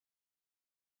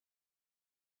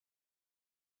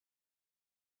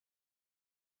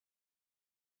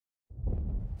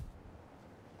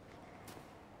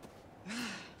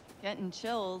Getting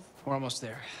chills. We're almost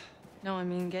there. No, I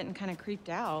mean getting kind of creeped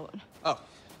out. Oh,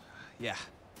 yeah.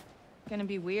 Gonna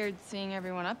be weird seeing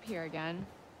everyone up here again.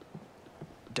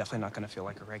 Definitely not gonna feel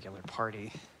like a regular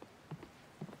party.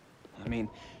 I mean,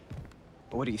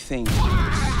 what do you think?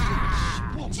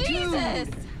 Jesus!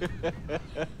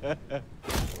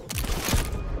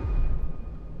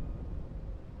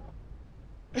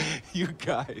 You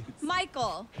guys.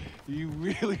 Michael! You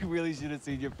really should have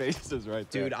seen your faces right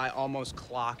there. Dude, I almost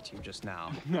clocked you just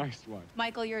now. Nice one.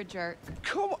 Michael, you're a jerk.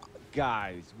 Come on.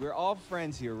 Guys, we're all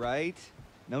friends here, right?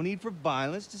 No need for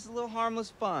violence, just a little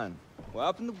harmless fun. We're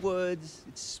up in the woods,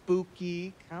 it's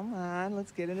spooky. Come on,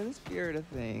 let's get into the spirit of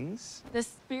things. The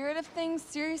spirit of things?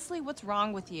 Seriously, what's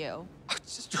wrong with you?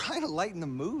 Just trying to lighten the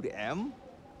mood, Em.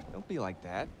 Don't be like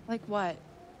that. Like what?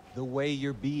 The way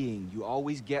you're being, you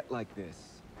always get like this.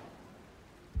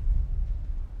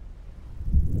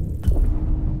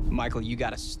 Michael, you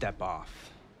gotta step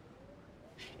off.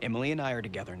 Emily and I are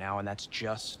together now, and that's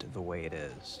just the way it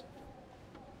is.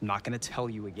 I'm not gonna tell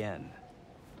you again.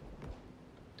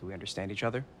 Do we understand each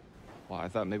other? Well, I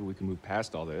thought maybe we could move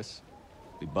past all this.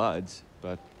 Be buds,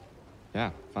 but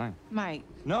yeah, fine. Mike.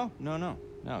 No,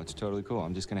 it's totally cool.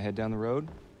 I'm just gonna head down the road,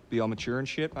 be all mature and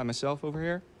shit by myself over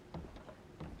here.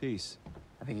 Peace.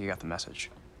 I think you got the message.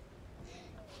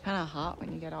 Kinda hot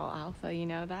when you get all alpha, you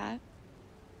know that?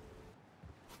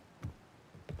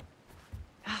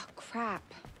 Oh, crap.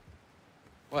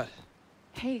 What?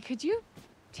 Hey, could you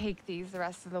take these the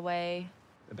rest of the way?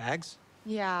 The bags?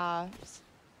 Yeah, just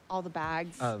all the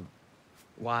bags.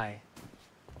 Why?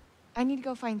 I need to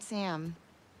go find Sam.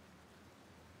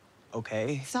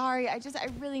 Okay. Sorry, I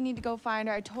really need to go find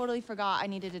her. I totally forgot I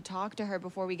needed to talk to her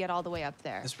before we get all the way up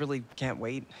there. This really can't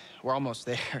wait. We're almost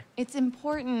there. It's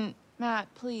important, Matt,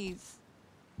 please.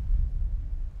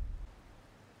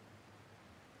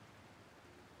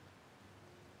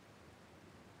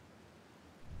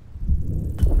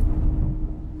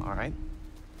 All right.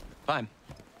 Fine.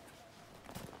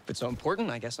 If it's so important,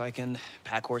 I guess I can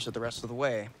pack horse it the rest of the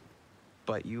way.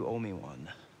 But you owe me one.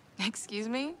 Excuse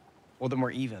me? Well, then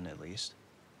we're even, at least.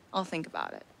 I'll think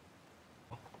about it.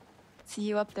 See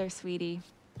you up there, sweetie.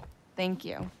 Thank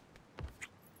you.